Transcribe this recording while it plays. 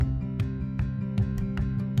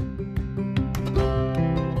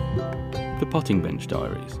Potting Bench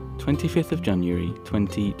Diaries, 25th of January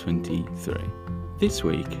 2023. This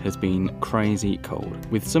week has been crazy cold,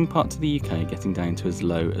 with some parts of the UK getting down to as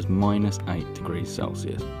low as -8 degrees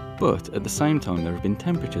Celsius. But at the same time there have been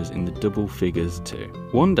temperatures in the double figures too.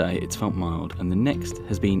 One day it's felt mild and the next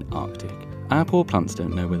has been Arctic. Our poor plants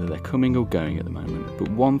don't know whether they're coming or going at the moment, but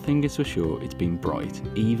one thing is for sure, it's been bright,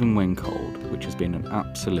 even when cold, which has been an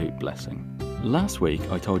absolute blessing. Last week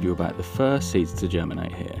I told you about the first seeds to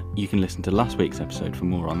germinate here. You can listen to last week's episode for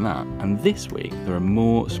more on that, and this week there are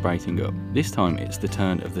more sprouting up. This time it's the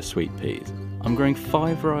turn of the sweet peas. I'm growing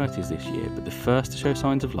 5 varieties this year, but the first to show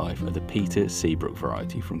signs of life are the Peter Seabrook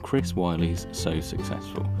variety from Chris Wiley's So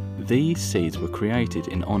Successful. These seeds were created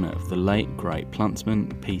in honour of the late great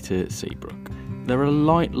plantsman Peter Seabrook. They're a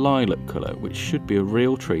light lilac colour, which should be a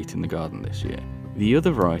real treat in the garden this year. The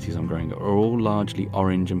other varieties I'm growing are all largely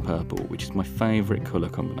orange and purple, which is my favourite colour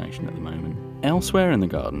combination at the moment. Elsewhere in the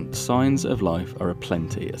garden, signs of life are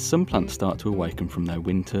aplenty as some plants start to awaken from their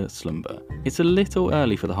winter slumber. It's a little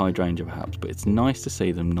early for the hydrangea perhaps, but it's nice to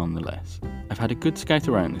see them nonetheless. I've had a good skate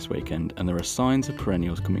around this weekend and there are signs of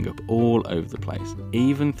perennials coming up all over the place.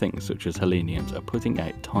 Even things such as heleniums are putting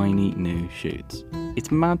out tiny new shoots.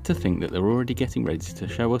 It's mad to think that they're already getting ready to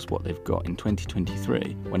show us what they've got in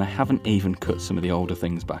 2023 when I haven't even cut some of the older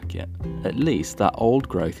things back yet. At least that old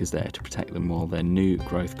growth is there to protect them while their new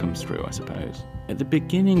growth comes through, I suppose. At the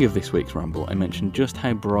beginning of this week's ramble I mentioned just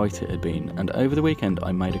how bright it had been, and over the weekend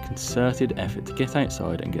I made a concerted effort to get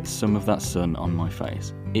outside and get some of that sun on my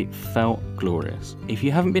face. It felt glorious. If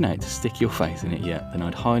you haven't been out to stick your face in it yet, then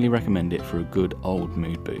I'd highly recommend it for a good old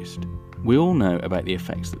mood boost. We all know about the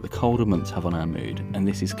effects that the colder months have on our mood, and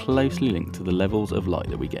this is closely linked to the levels of light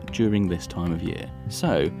that we get during this time of year.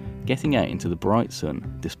 So, getting out into the bright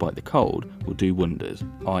sun, despite the cold, will do wonders.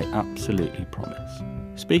 I absolutely promise.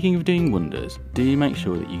 Speaking of doing wonders, do make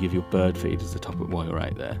sure that you give your bird feeders a top up while you're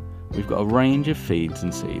out there. We've got a range of feeds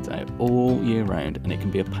and seeds out all year round, and it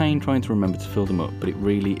can be a pain trying to remember to fill them up, but it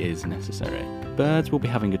really is necessary. Birds will be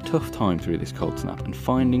having a tough time through this cold snap, and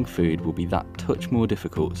finding food will be that touch more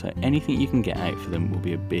difficult, so anything you can get out for them will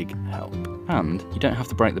be a big help. And you don't have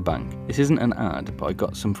to break the bank. This isn't an ad, but I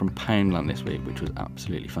got some from Poundland this week, which was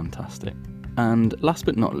absolutely fantastic. And last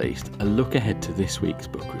but not least, a look ahead to this week's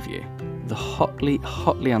book review. The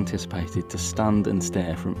hotly anticipated To Stand and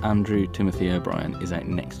Stare from Andrew Timothy O'Brien is out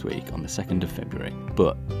next week on the 2nd of February.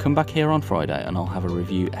 But come back here on Friday and I'll have a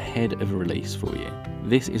review ahead of release for you.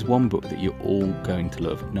 This is one book that you're all going to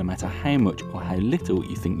love, no matter how much or how little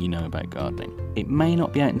you think you know about gardening. It may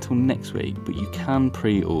not be out until next week, but you can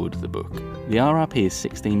pre-order the book. The RRP is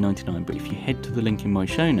 $16.99, but if you head to the link in my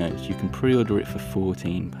show notes, you can pre-order it for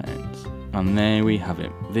 £14. And there we have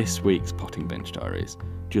it, this week's Potting Bench Diaries.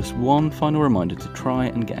 Just one final reminder to try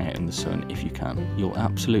and get out in the sun if you can. You'll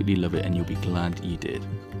absolutely love it and you'll be glad you did.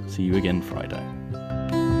 See you again Friday.